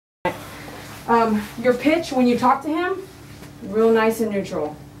Your pitch when you talk to him, real nice and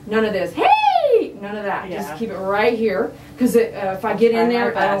neutral. None of this, hey! None of that. Yeah. Just keep it right here. Because if I get in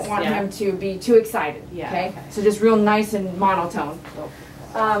there, I don't want him to be too excited. Yeah, okay? So just real nice and monotone.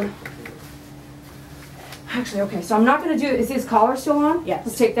 Actually, okay, so I'm not going to do, is his collar still on? Yes.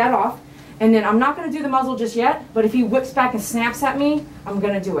 Let's take that off. And then I'm not going to do the muzzle just yet, but if he whips back and snaps at me, I'm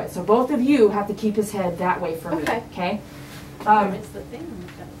going to do it. So both of you have to keep his head that way for me, okay? It's the thing.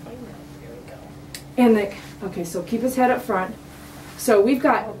 Here we go. And okay, so keep his head up front. So we've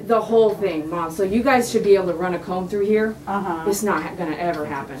got the whole thing, Mom. So you guys should be able to run a comb through here. It's not going to ever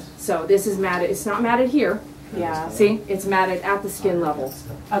happen. So this is matted. It's not matted here. Yeah. See, it's matted at the skin level.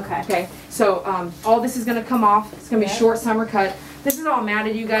 Okay. Okay. So all this is going to come off. It's going to be short summer cut. This is all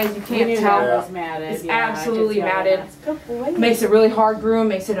matted, you guys. You can't tell. It was matted. It's absolutely matted. Good boy. Makes it really hard groom.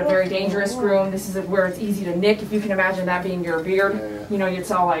 Makes it a very dangerous groom. This is where it's easy to nick. If you can imagine that being your beard, you know,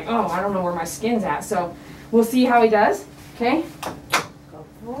 it's all like, oh, I don't know where my skin's at. So we'll see how he does. Okay.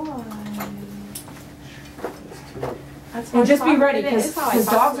 Good boy. And just be ready because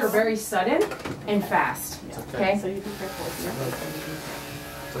dogs are very sudden and fast. Okay. So you be careful with your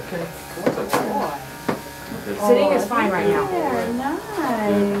Okay. Good boy. Sitting is fine right now. Yeah, nice.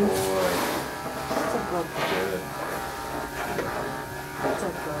 That's a good boy. Good. That's a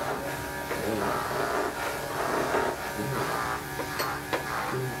good boy.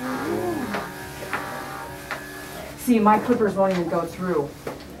 See, my clippers won't even go through.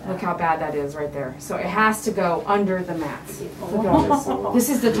 Look how bad that is right there. So it has to go under the mats. Look at all this.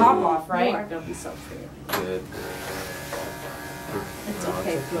 This is the top off, right? You are going to be so free. Good. It's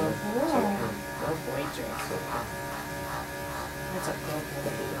okay, good boy. Good boy, Jake. That's a good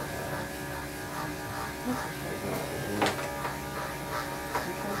boy.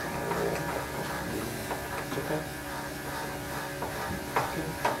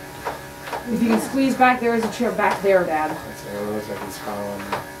 If you can squeeze back, there is a chair back there, Dad. It looks like he's following.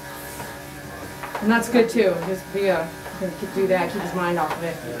 And that's good too. Just be do that, keep his mind off of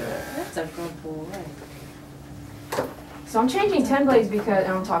it. That's a good boy. So I'm changing 10 blades because,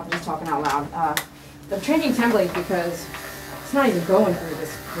 and I'm just talking out loud. I'm changing 10 blades because it's not even going through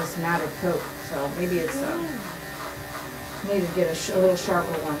this matted coat. So maybe it's, need to get a little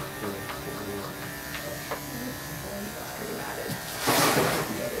sharper one.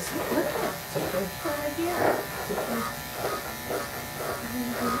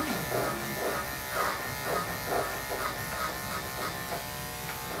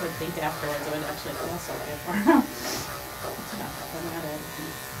 I would think afterwards it would actually feel so good for him. It's not coming out of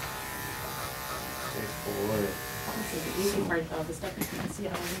Good boy. This is the easy part though, the stuff you can't see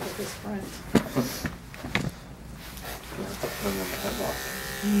how we get this front.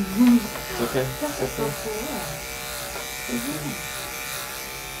 It's okay. That's so cool.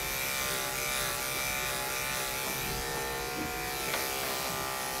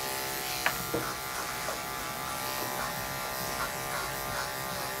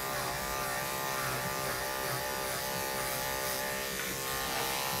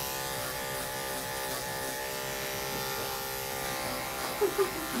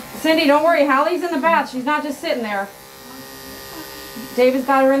 Cindy, don't worry. Hallie's in the bath. She's not just sitting there. David's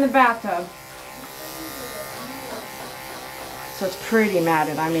got her in the bathtub. So it's pretty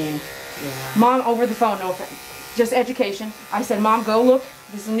matted. I mean, Mom, over the phone, no offense. Just education. I said, Mom, go look.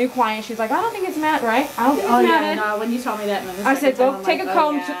 This is a new client. She's like, I don't think it's matte, right? I don't think it's matted. Yeah, no, when you told me that, I said, go take a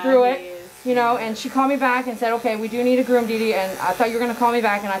comb through it. You know, and she called me back and said, okay, we do need a groom, Dee Dee, and I thought you were going to call me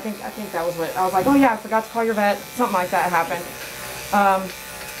back, and I think that was what, I was like, oh yeah, I forgot to call your vet. Something like that happened.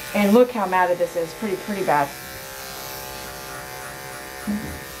 And look how matted this is. Pretty bad.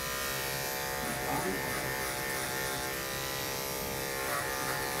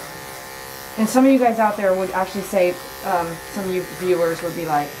 And some of you guys out there would actually say, some of you viewers would be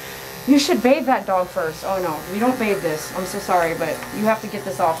like, you should bathe that dog first. Oh no, we don't bathe this. I'm so sorry, but you have to get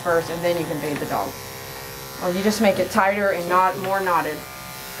this off first and then you can bathe the dog. Or you just make it tighter and more knotted.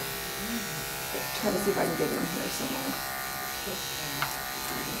 Try to see if I can get it in here somewhere.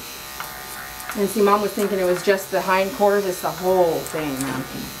 And see, Mom was thinking it was just the hind quarters. It's the whole thing.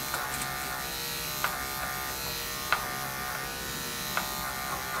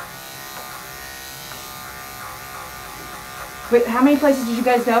 Wait, how many places did you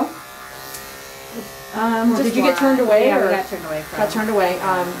guys go? Did you get turned away? Yeah, or we got turned away from. Got turned away.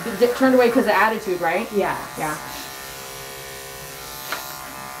 Turned away because of attitude, right? Yeah. Yeah.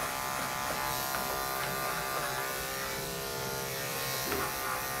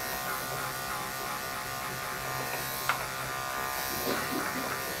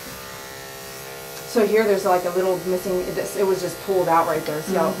 So here there's like a little missing, it was just pulled out right there.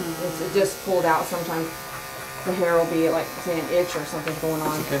 See how it just pulled out. Sometimes the hair will be like, say, an itch or something going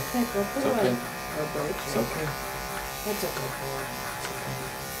on. It's okay. Okay, go for It's it. okay. It's It's okay. That's a good boy.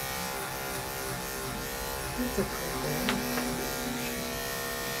 That's a good boy.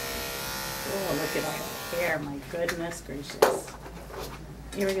 Oh, look at all that hair. My goodness gracious.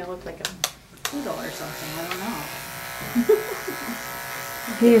 You're gonna look like a poodle or something. I don't know.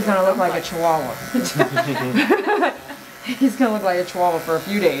 He's gonna look like a chihuahua. He's gonna look like a chihuahua for a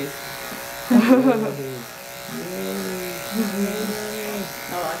few days. Oh,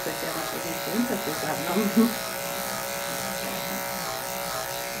 I could see how much we can clean since we've gotten them.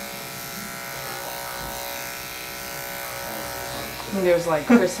 And there's like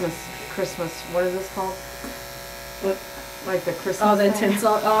Christmas, what is this called? What? Like the Christmas Oh, the thing?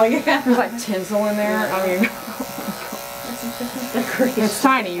 tinsel. Oh, yeah. There's like tinsel in there. I mean, Decoration. it's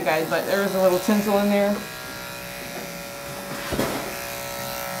tiny, you guys, but there is a little tinsel in there.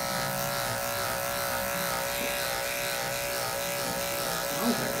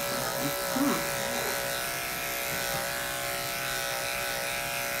 Oh, very good.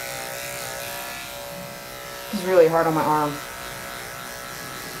 It's really hard on my arm.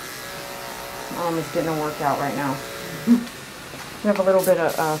 My arm is getting a workout right now. We have a little bit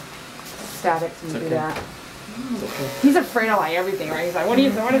of static, so you do okay. that. It's okay. He's afraid of like everything, right? He's like, what are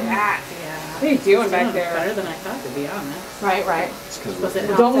you, what is that? Yeah. What are you doing It's back doing there? better than I thought, to be honest. Right, right. It's because Was it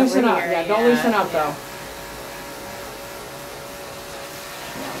Don't helps loosen over up. here, Yeah, don't loosen up though.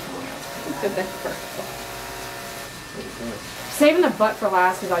 Good there for Saving the butt for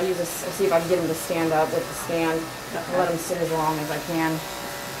last because I'll use this, see if I can get him to stand up with the stand. And let him sit as long as I can.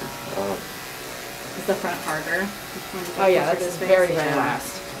 Is the front harder? Oh yeah, that's very, very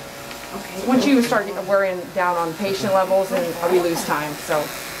last. Okay. Once you start wearing down on patient levels, then we lose time. So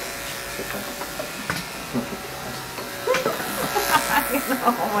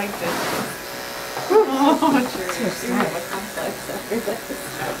Oh my goodness. Oh, Drake. You have a complex after this.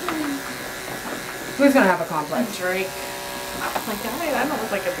 who's gonna have a complex? Drake. Like, I don't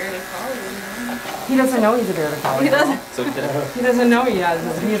look like a bearded collie. He doesn't know he's a bearded collie. He doesn't. It's okay. He doesn't know he does.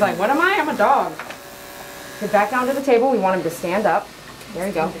 He's like, what am I? I'm a dog. Get back down to the table. We want him to stand up. There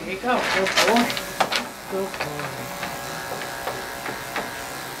you go. There you go. Good boy. Good boy.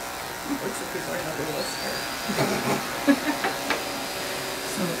 Looks like he's wearing a little whisker.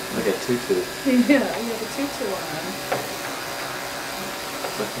 Like a tutu. Yeah, you have a tutu on.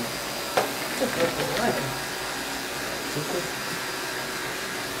 It's okay. It's a good boy. It's okay.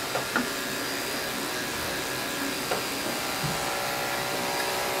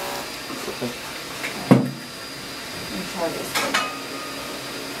 It's okay. Let me try this one.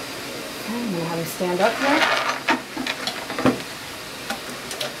 Okay, I'm gonna have him stand up here.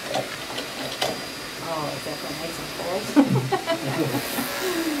 Oh, is that the nice and cold?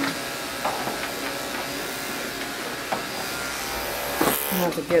 I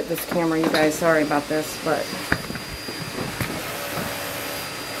have to get this camera, you guys. Sorry about this, but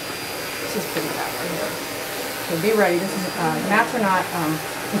this is pretty bad right here. So be ready. This is mats are not.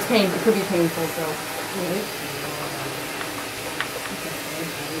 It's pain. It could be painful. So.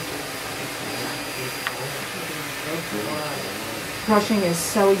 Brushing is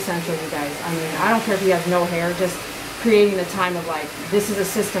so essential, you guys. I mean, I don't care if he has no hair. Just creating the time of like, this is a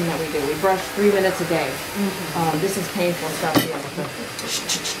system that we do. We brush 3 minutes a day. This is painful stuff.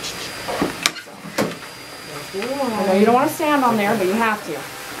 I know you don't want to stand on there, but you have to. You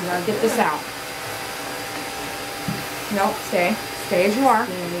gotta get this out. No, stay. Stay as you are.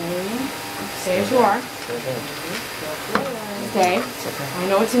 Stay as you are. Stay. I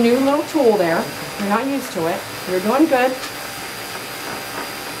know it's a new little tool there. You're not used to it. You're doing good.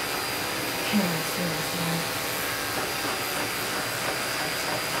 Okay, let's see this one.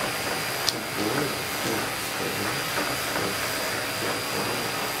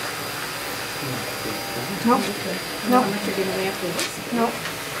 Nope. Nope. How much you're giving me after this? Nope.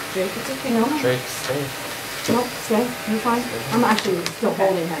 Drake, it's okay. No. Drake, stay. Nope. Stay. You're fine. I'm actually still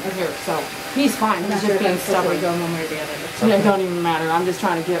holding him here, so he's fine. He's just being stubborn. Go one way or the other. It don't even matter. I'm just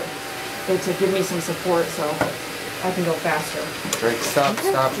trying to get it to give me some support so I can go faster. Drake, stop,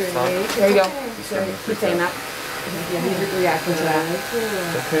 stop, stop. There you go. Keep saying that. Yeah, he's reacting to that.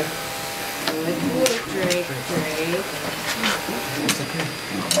 It's okay. Drake. It's okay.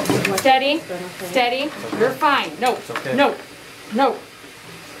 Steady. Steady. You're fine. No. okay. No. No.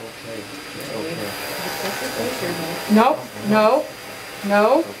 Okay. It's okay. No. No.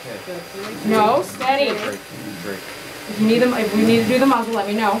 No. Okay. No. Steady. Drake, Drake. If you need them, if we need to do the muzzle, let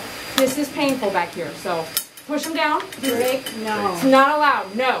me know. This is painful back here, so push him down. Drake, no. It's not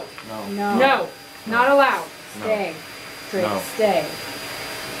allowed. No. No. No. No. Not allowed. No. Stay. Drake, No. stay.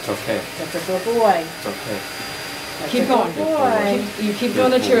 It's okay. That's a good boy. It's okay. That's Keep a going. good boy. You keep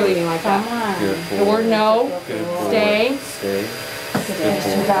doing the cheerleading like Come that. on. Good The word no. Good boy. Stay. Stay. There's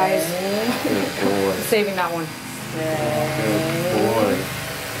two guys. Good boy. Saving that one. Good boy.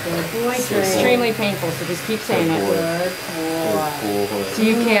 Good boy, Good Drake. Extremely painful, so just keep saying Good it. boy. Good boy. Good boy. So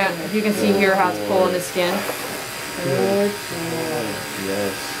you can't, you can see here how it's pulling the skin. Good boy.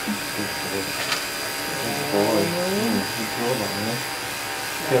 Yes. Good boy. Good boy. Good boy, man.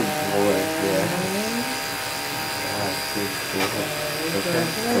 Good boy. Yeah. Ah, good boy. It's okay.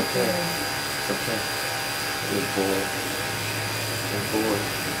 It's okay. It's okay. Good boy. Good boy.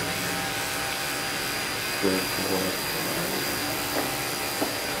 Good boy.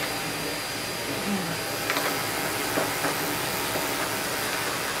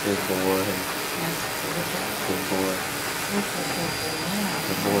 Good boy. Good boy.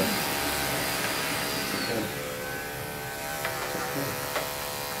 Good boy. It's okay. It's okay.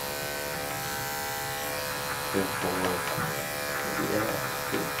 Good boy. Yeah.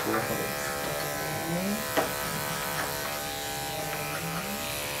 Good boy.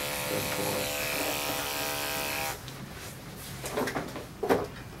 Good boy.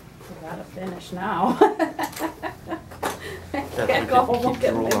 We gotta finish now. That's Can't go home and keep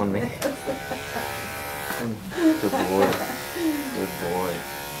get the roll my on me. Good boy. Good boy.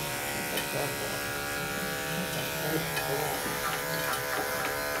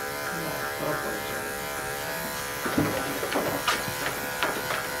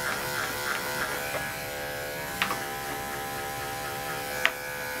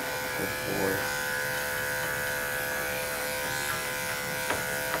 Good boy.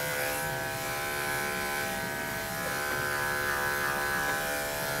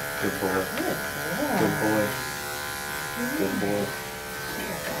 Good boy. Good boy. Good boy.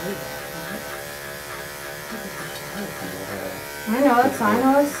 I know, that's fine. I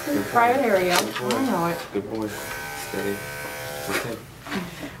know it's a Good private boy. area. Good boy. I know it. Good boy. Steady. It's okay.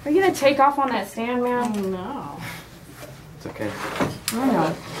 Are you gonna take off on that stand, man? No. It's okay. I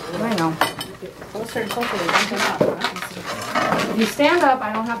know. I know. Closer and closer to jumping up, huh? If you stand up,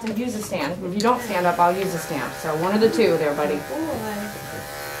 I don't have to use a stand. If you don't stand up, I'll use a stand. So one of the two there, buddy. Boy.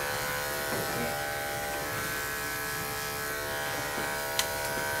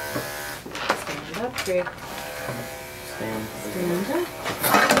 Stand up, Drake. Stand. Stand up.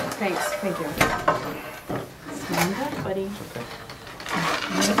 Thanks. Thank you. Stand up, buddy. It's okay.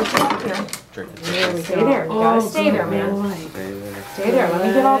 I'm gonna put you up here. Drink it. There we stay there. You gotta stay there, man. Boy. Stay there. Stay there. Let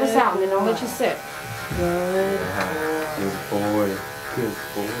me get all this out, and then I'll let you sit. Good. Yeah. Good boy. Good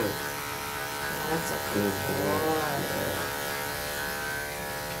boy. That's a Good boy.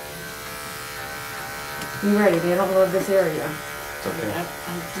 You ready? They don't love this area. It's okay. Yep.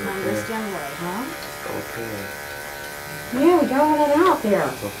 And come on this young way, huh? Okay. Yeah, we got all that out there.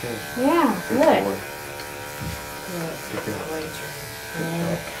 It's okay. Yeah, Good good. boy. Good. Good girl. Boy, Good Drake.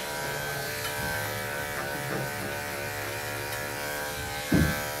 girl.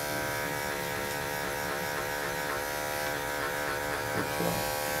 Good boy.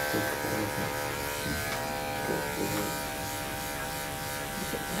 Good boy. Good boy.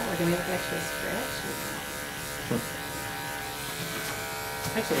 Yeah, we're gonna make extra scratchy.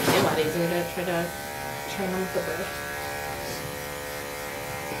 Actually, it'd be a lot easier to try to train them with the brush.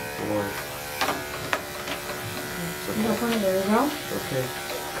 Good boy. It's You okay. go there you go. It's okay.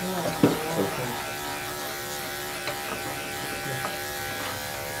 Good. It's okay.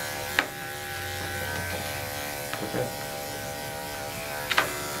 It's okay.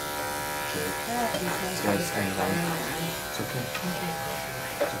 Jake. Nice stand down. It's okay. Okay.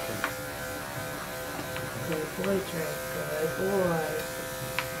 It's okay. Good boy, Drake. Good boy.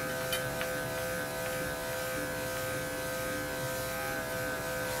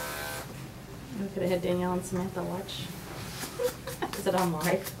 We could have had Danielle and Samantha watch. Is it on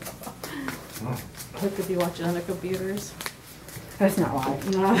live? We could be watching on their computers. That's not live.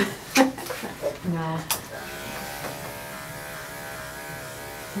 No. No.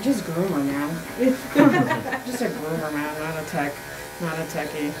 I'm just groomer, man. Just a groomer, man. Not a tech. Not a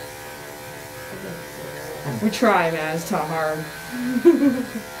techie. We try, man. It's tough hard.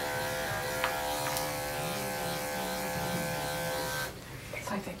 It's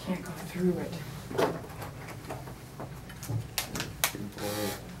like they can't go through it. Good boy.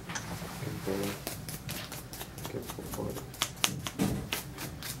 Good boy. Good boy.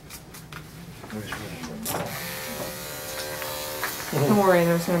 Don't worry,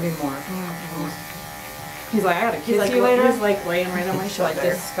 there's gonna be more. He's like, I gotta kiss you later. He's like laying right on my She's like,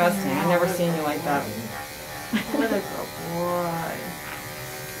 shoulder. disgusting. I've never seen you like that. What a good boy.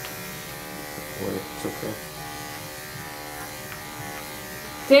 Wait, it's okay.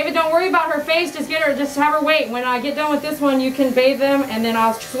 David, don't worry about her face. Just get her. Just have her wait. When I get done with this one, you can bathe them, and then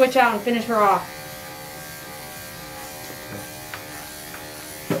I'll switch out and finish her off.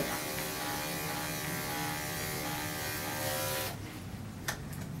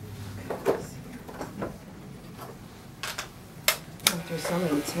 Oh, there's so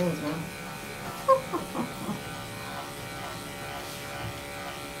many tunes now.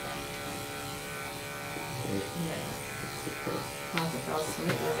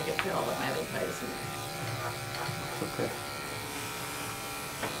 I could feel all of my advice. It's okay.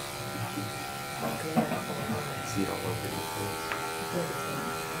 See it all over your face.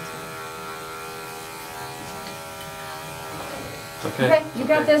 It's okay. Okay, you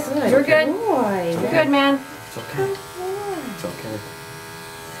got this. You're good. Boy, You're good, man. It's okay. It's okay.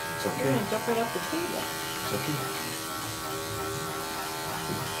 It's you're okay. gonna jump right off the table. It's okay.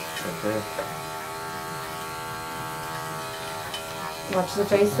 It's okay. Watch the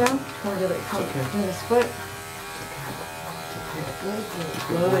face though. Come do it. Come Okay. do this foot.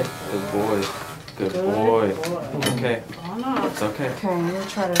 Good. Good boy. Good boy. It's okay. Oh no. It's okay. Okay, I'm gonna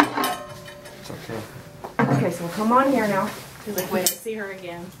try to. It's okay. Okay, so we'll come on here now. He's like, wait to see her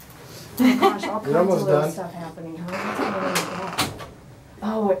again. Oh gosh, all kinds of almost little done. stuff happening, huh? What's going on?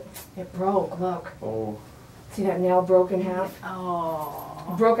 Oh, it broke. Look. Oh. See that nail broke in half? Oh.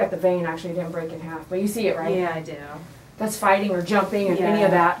 It broke at the vein. Actually, it didn't break in half. But you see it, right? Yeah, I do. That's fighting or jumping or any Yeah.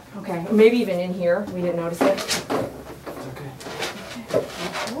 of that. Okay. Maybe even in here. We didn't notice it. It's okay.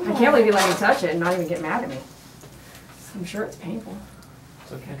 I can't believe you let me touch it and not even get mad at me. I'm sure it's painful.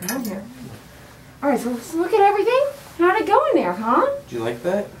 It's okay. Go in here. All right, so let's look at everything. How'd it go in there, huh? Do you like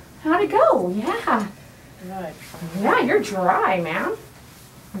that? How'd it go? Yeah. Good. Yeah, you're dry, man.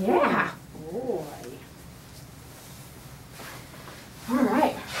 Yeah. Boy. All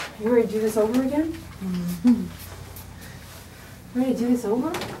right. You ready to do this over again? Mm-hmm. Ready to do this over?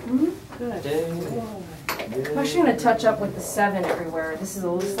 Mm-hmm. Good. I'm actually going to touch up with the 7 everywhere. This is a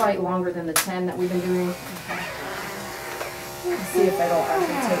little slight longer than the 10 that we've been doing. Let's see if it'll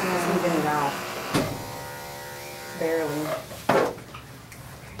actually take this even out. Barely. Okay,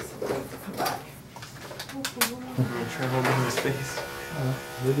 so wait to come back. Try holding his face.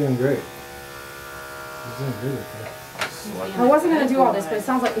 You're doing great. You're doing great with that. I wasn't going to do all this, but it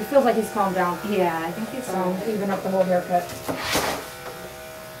sounds like, it feels like he's calmed down. Yeah, I think he's So even up the whole haircut.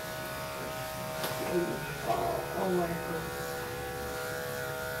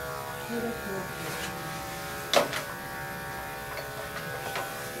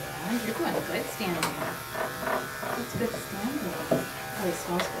 Yeah, you're doing good standing here. It's good standing. Oh, it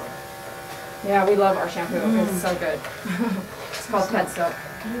smells good. Yeah, we love our shampoo because it's so good. It's called Pet Soap.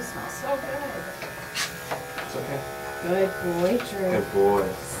 You smell so good. It's okay. Good boy, Drew. Good boy.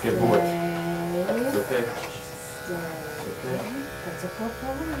 Good boy. It's Stay. okay. Stay. It's okay. That's a good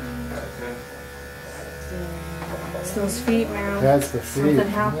Okay. It's those feet, man. That's the feet. Something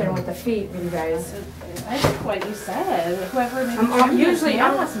happened with the feet, you guys. I think what you said. Whoever made I'm usually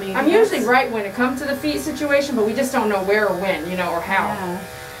I'm usually right when it comes to the feet situation, but we just don't know where or when, you know, or how. Yeah.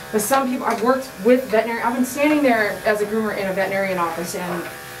 But some people, I've worked with veterinary. I've been standing there as a groomer in a veterinarian office, and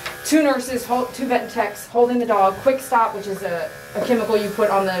 2 nurses, 2 vet techs holding the dog. Quick Stop, which is a chemical you put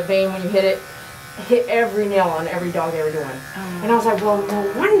on the vein when you hit it, hit every nail on every dog they were doing. And I was like, well,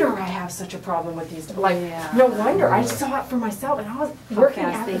 no wonder I have such a problem with these. Like, Yeah. no wonder. I saw it for myself, and I was working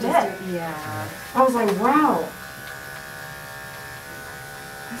at the vet. Yeah. I was like, wow.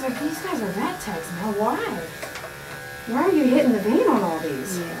 I was like, these guys are vet techs, man. Why? Why are you hitting the vein on all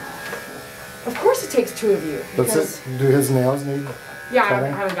these? Yeah. Of course it takes 2 of you. What's Because, it? Do his nails need? yeah, I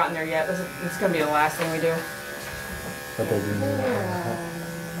cutting? haven't gotten there yet. It's going to be the last thing we do. But they do need.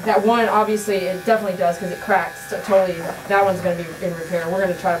 That one, obviously, it definitely does because it cracks. So totally, that one's going to be in repair. We're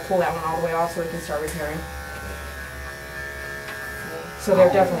going to try to pull that one all the way off so we can start repairing. So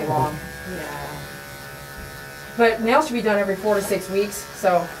they're definitely long. Yeah. But nails should be done every 4 to 6 weeks.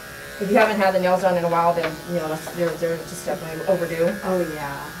 So if you haven't had the nails done in a while, then you know they're just definitely overdue. Oh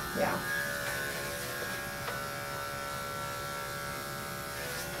yeah. Yeah.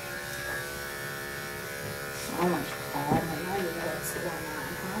 So much calm. And now you know what's going on,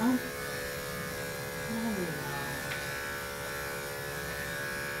 huh?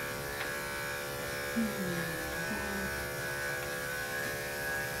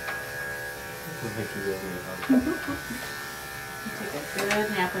 We'll make you really Take a good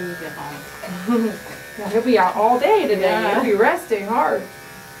nap when you get home. Yeah, he'll be out all day today. Yeah. He'll be resting hard.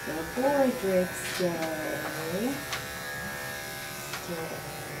 Good boy, Drake. Stay. Stay.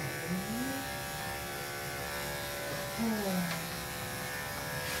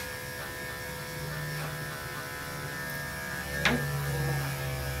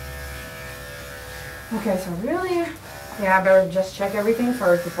 Okay, so really, yeah, I better just check everything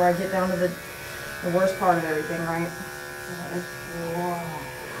first before I get down to the worst part of everything, right? Wow.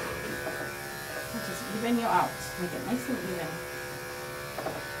 Just even you out. Make it nice and even.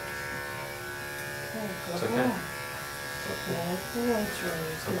 Okay, It's good okay. boy. Good boy,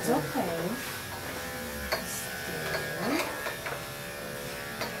 Trace. It's okay. Stay.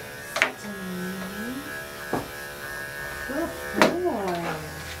 Good boy.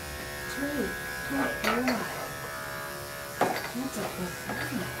 Trace, good boy. That's a good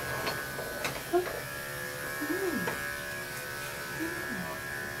boy. Look.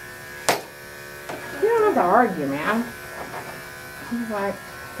 You don't have to argue, man. He's like,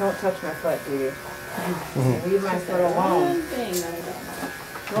 don't touch my foot, do you? Leave my foot alone. One thing that I don't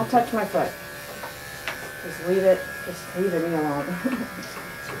know. Don't touch my foot. Just leave it. Just leave me alone.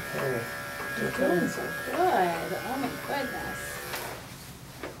 Okay. You're doing so good. Oh my goodness.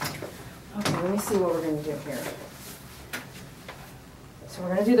 Okay, let me see what we're going to do here. So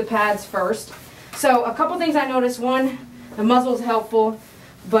we're going to do the pads first. So a couple things I noticed. One, the muzzle is helpful,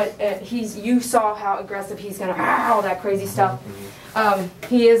 but you saw how aggressive he's going to, all that crazy stuff.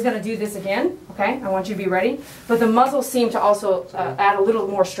 He is going to do this again, okay? I want you to be ready. But the muzzle seemed to also add a little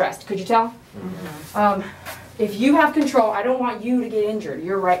more stress. Could you tell? If you have control, I don't want you to get injured.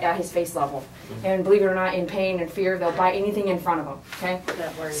 You're right at his face level. And believe it or not, in pain and fear, they'll bite anything in front of them, okay?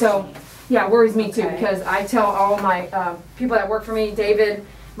 That worries So, me. yeah, it worries me too, Okay. because I tell all my people that work for me, David,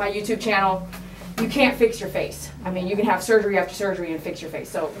 my YouTube channel, you can't fix your face. I mean, you can have surgery after surgery and fix your face.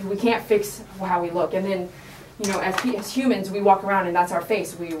 So we can't fix how we look. And then, you know, as humans, we walk around and that's our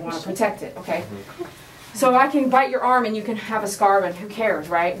face. We want to protect it, okay? So I can bite your arm and you can have a scar and who cares,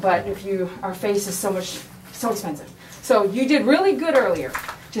 right? But if our face is so expensive. So you did really good earlier.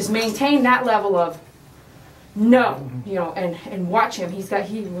 Just maintain that level of no, you know, and watch him. He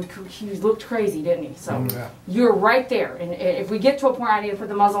looked crazy, didn't he? So Yeah. you're right there. And if we get to a point I need to put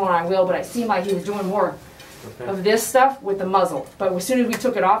the muzzle on, I will. But it seemed like he was doing more of this stuff with the muzzle. But as soon as we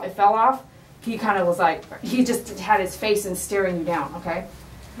took it off, it fell off. He kind of was like, he just had his face and staring you down. Okay.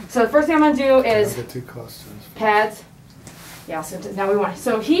 So the first thing I'm going to do is Don't get too close to his pads. Yeah. So now we want.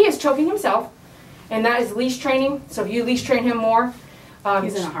 So he is choking himself, and that is leash training. So if you leash train him more.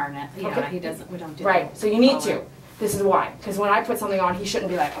 He's in a harness. Yeah, Okay. he doesn't. We don't do Right, that. so you need to. This is why. Because when I put something on, he shouldn't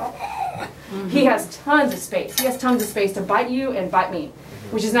be like, oh. He has tons of space. He has tons of space to bite you and bite me.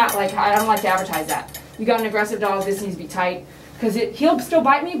 Which is not like, I don't like to advertise that. You got an aggressive dog, this needs to be tight. Because he'll still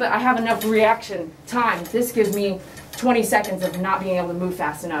bite me, but I have enough reaction time. This gives me 20 seconds of not being able to move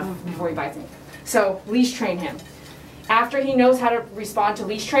fast enough before he bites me. So leash train him. After he knows how to respond to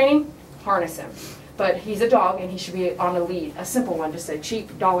leash training, harness him. But he's a dog and he should be on a lead. A simple one, just a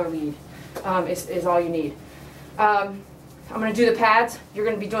cheap dollar lead is all you need. I'm going to do the pads. You're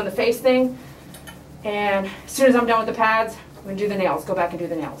going to be doing the face thing. And as soon as I'm done with the pads, I'm going to do the nails. Go back and do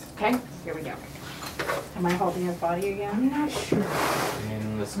the nails. Okay? Here we go. Am I holding his body again? I'm not sure.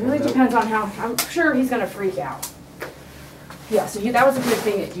 And let's It really stand up. depends on how. I'm sure he's going to freak out. Yeah, so that was a good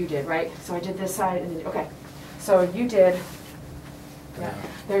thing that you did, right? So I did this side. And then, okay. So you did. Yeah.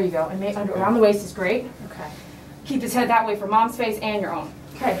 There you go. And around the waist is great. Okay. Keep his head that way for mom's face and your own.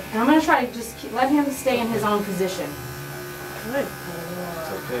 Okay, and I'm going to try to just let him stay in his own position. Good.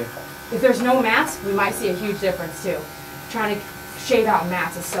 It's okay. If there's no mats, we might see a huge difference too. Trying to shave out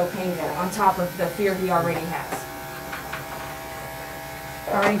mats is so painful on top of the fear he already has.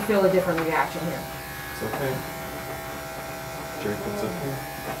 I already feel a different reaction here. It's okay. Jerk, it's okay.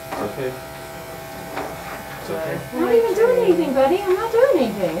 It's okay. It's okay. I'm not even doing anything, buddy. I'm not doing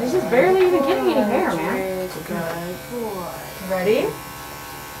anything. It's just barely even getting any hair, man. Good boy. Ready?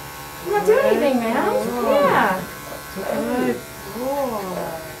 I'm not doing anything, man. Yeah. Good boy.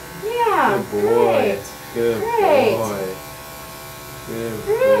 Yeah. Good boy. Great. Good Great. boy. Good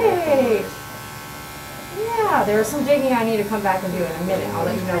Great. boy. Yeah, there's some digging I need to come back and do in a minute. I'll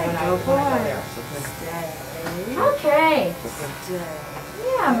let you know when I go there. It's okay. Stay. Okay. It's okay.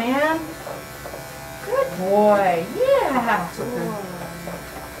 Stay. Yeah, man. Good boy. Yeah. It's okay.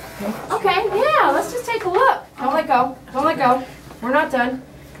 Okay, yeah, let's just take a look. Don't let go. Don't let go. We're not done.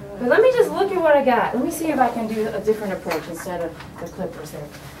 But let me just look at what I got. Let me see if I can do a different approach instead of the clippers there.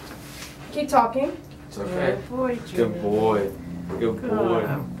 Keep talking. It's okay. Good boy, Good Judy. boy. Good boy.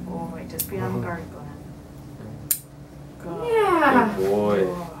 Good boy. Just be on guard, Glenn. Good Yeah. Good boy.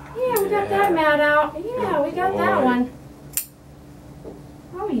 Yeah, we got that mat out. Yeah, we got that boy. one.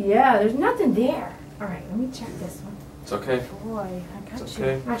 Oh yeah, there's nothing there. All right, let me check this one. It's okay. boy. I got It's you.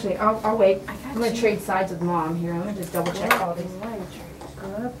 okay. Actually, I'll wait. I got I'm gonna you. trade sides with mom here. I'm gonna just double check all these.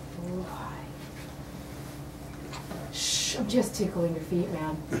 Good boy. Shh, I'm just tickling your feet,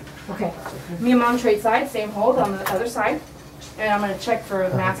 man. Okay. Me and Mom trade sides, same hold on the other side. And I'm going to check for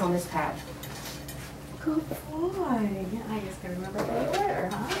mats on this pad. Good boy. Yeah, I just gotta remember what they were,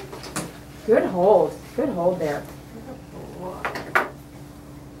 huh? Good hold. Good hold there. Good boy.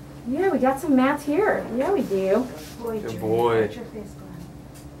 Yeah, we got some mats here. Yeah, we do. Good Good boy. What's your face going?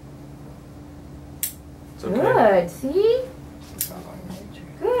 It's okay. Good. See?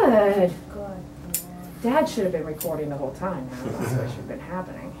 Good. Good. Dad should have been recording the whole time. Now. That's what should have been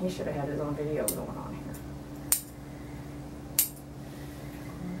happening. He should have had his own video going on here.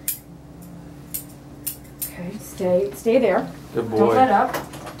 Okay, stay there. Good boy. Don't let up.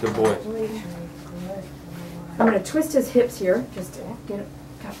 Good boy. I'm going to twist his hips here, just to get it,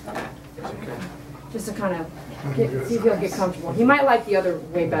 It's okay. just to kind of see if he'll get comfortable. He might like the other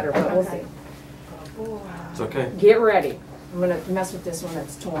way better, but we'll see. It's okay. Get ready. I'm going to mess with this one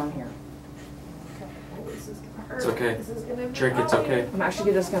that's torn here. It's okay. Trick, it's okay. I'm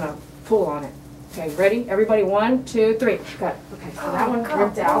actually just going to pull on it. Okay, ready? Everybody, 1, 2, 3. Cut. Okay, so that one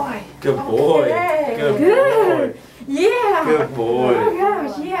ripped out. Good boy. Okay. Good Good. boy. Yeah. Good boy. Oh my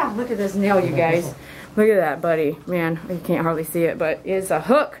gosh, yeah. Look at this nail, you guys. Look at that, buddy. Man, you can't hardly see it, but it's a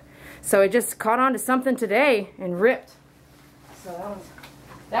hook. So it just caught on to something today and ripped. So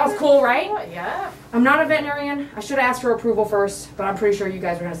that was cool, right? Yeah. I'm not a veterinarian. I should have asked for approval first, but I'm pretty sure you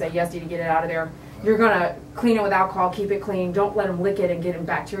guys were going to say yes to get it out of there. You're going to clean it with alcohol, keep it clean. Don't let them lick it and get a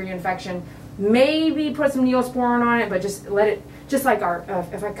bacteria infection. Maybe put some Neosporin on it, but just let it, just like our,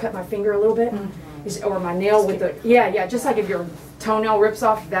 if I cut my finger a little bit, or my nail with the, yeah, just like if your toenail rips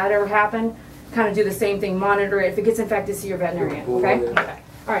off, if that ever happened, kind of do the same thing, monitor it. If it gets infected, see your veterinarian, okay?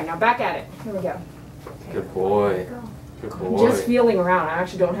 All right, now back at it. Here we go. Good boy. Good I'm boy. just feeling around. I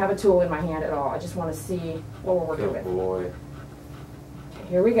actually don't have a tool in my hand at all. I just want to see what we're working Good with. boy. Okay,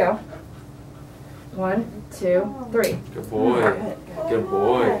 here we go. 1, 2, 3. Good boy. Good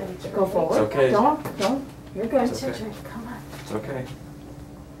boy. Go forward. It's okay. Don't. You're good. It's okay. Come on. It's okay.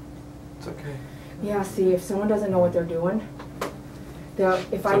 It's okay. Yeah, see, if someone doesn't know what they're doing,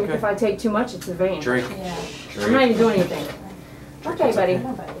 if okay. I take too much, it's a vein. Drink. Yeah. I'm not Drink. even doing anything. Okay, It's buddy. okay.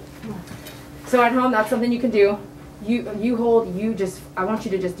 Come on, buddy. Come on. So at home, that's something you can do. I want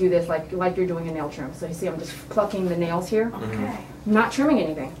you to just do this like you're doing a nail trim. So you see I'm just plucking the nails here. Okay. I'm not trimming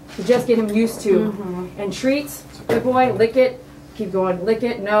anything. To just get him used to. And treats, good boy, lick it. Keep going, lick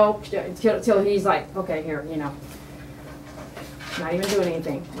it, no, till he's like, okay, here, you know. Not even doing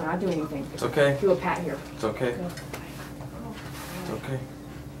anything. We're not doing anything. It's okay. Do a pat here. It's okay. Good. It's okay.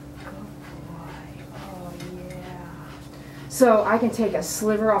 Oh, yeah. So I can take a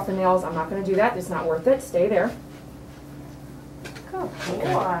sliver off the nails. I'm not going to do that. It's not worth it. Stay there. Good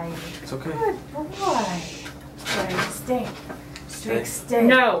boy. It's okay. Good boy. Stay. Stay. Stay.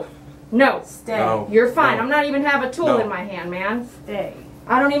 No. No. Stay. No. You're fine. No. I'm not even have a tool No. in my hand, man. Stay.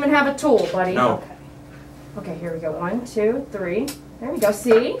 I don't even have a tool, buddy. No. Okay. Okay, here we go. 1, 2, 3. There we go.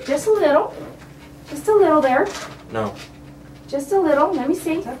 See? Just a little. Just a little there. No. Just a little. Let me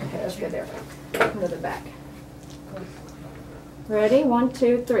see. Okay. Okay, that's good there. Go to the back. Ready? 1,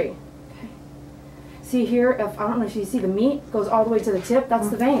 2, 3. Okay. See here, I don't know if you see the meat goes all the way to the tip. That's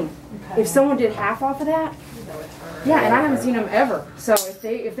the vein. Okay. If someone did half off of that, yeah, and I haven't seen them ever. So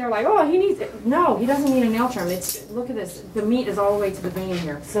if they're like, oh, he needs it. No, he doesn't need a nail trim. Look at this. The meat is all the way to the vein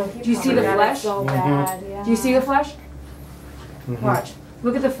here. So Do you see the flesh? So bad. Yeah. Do you see the flesh? Watch.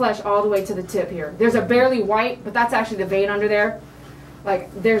 Look at the flesh all the way to the tip here. There's a barely white, but that's actually the vein under there. Like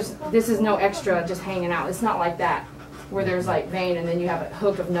this is no extra just hanging out. It's not like that, where there's like vein and then you have a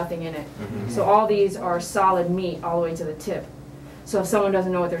hook of nothing in it. So all these are solid meat all the way to the tip. So if someone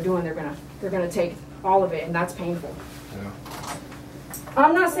doesn't know what they're doing, they're gonna take all of it, and that's painful. Yeah.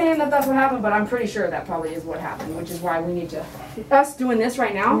 I'm not saying that that's what happened, but I'm pretty sure that probably is what happened, which is why we need to. Us doing this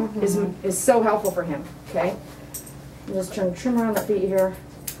right now is so helpful for him. Okay. I'm just trying to trim around the feet here.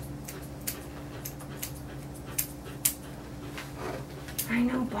 I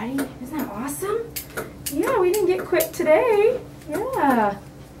know, buddy. Isn't that awesome? Yeah, we didn't get quit today. Yeah.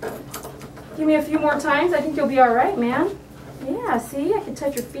 Give me a few more times. I think you'll be all right, man. Yeah, see? I can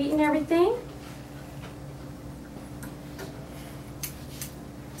touch your feet and everything.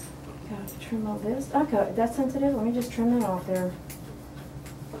 Gotta trim all this. Okay, that's sensitive. Let me just trim that off there.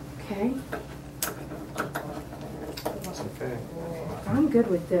 Okay. It's okay. I'm good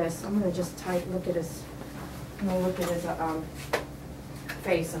with this. I'm gonna just look at his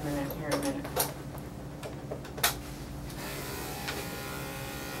face a minute here in a minute.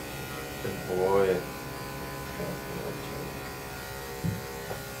 Good boy.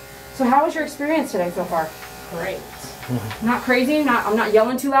 So how was your experience today so far? Great. Not crazy? I'm not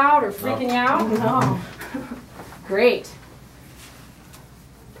yelling too loud or freaking you out? No. Great.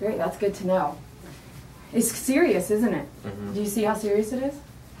 Great, that's good to know. It's serious, isn't it? Mm-hmm. Do you see how serious it is?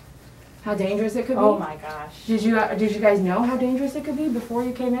 How dangerous it could be? Oh my gosh. Did you guys know how dangerous it could be before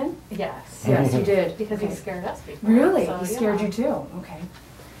you came in? Yes. Yes, you did. Because Okay. he scared us before. Really? So, He scared yeah. you too? Okay.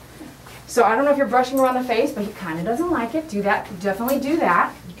 So I don't know if you're brushing around the face, but he kind of doesn't like it. Do that. Definitely do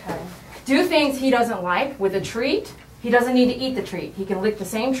that. Okay. Do things he doesn't like with a treat. He doesn't need to eat the treat. He can lick the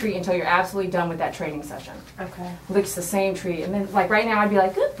same treat until you're absolutely done with that training session. Okay. Licks the same treat. And then, like right now, I'd be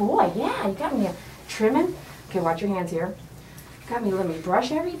like, good boy, yeah, you got me trimming. Okay, watch your hands here. Got me, let me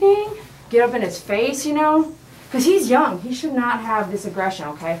brush everything. Get up in his face, you know. Because he's young. He should not have this aggression,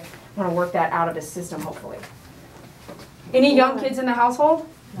 okay? I want to work that out of his system, hopefully. Any young kids in the household?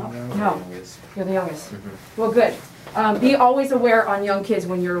 No. You're the youngest. Well, good. Be always aware on young kids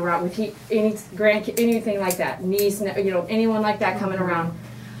when you're around with any grandkid, anything like that, niece, you know, anyone like that coming around.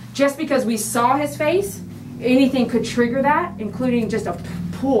 Just because we saw his face, anything could trigger that, including just a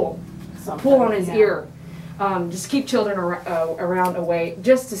pull on his ear. Just keep children around away,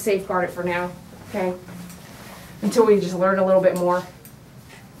 just to safeguard it for now, okay? Until we just learn a little bit more.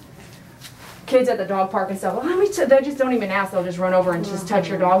 Kids at the dog park and stuff, well, they just don't even ask. They'll just run over and just touch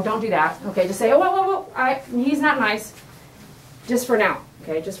your dog. Don't do that. Okay, just say, oh, whoa, he's not nice. Just for now.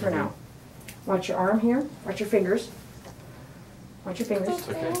 Okay, just for now. Watch your arm here. Watch your fingers. Watch your fingers. It's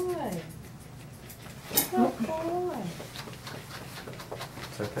okay. It's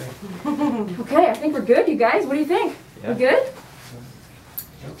okay. Okay, I think we're good, you guys. What do you think? Yeah. We good?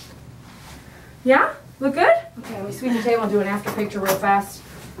 Yeah? Look good? Okay, let me sweep the table and do an after picture real fast.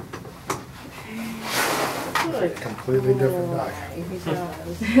 Completely different dog. He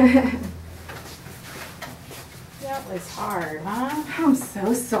does. That was hard, huh? I'm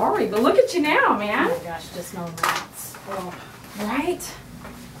so sorry, but look at you now, Oh man. my gosh, just no rats. Oh. Right?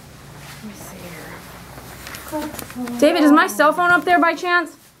 Let me see here. David, is my cell phone up there by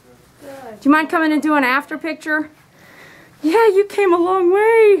chance? Good. Do you mind coming and doing an after picture? Yeah, you came a long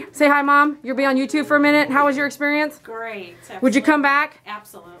way. Say hi, Mom. You'll be on YouTube for a minute. How was your experience? Great. Would you come back?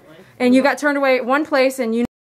 Absolutely. And you got turned away at one place and you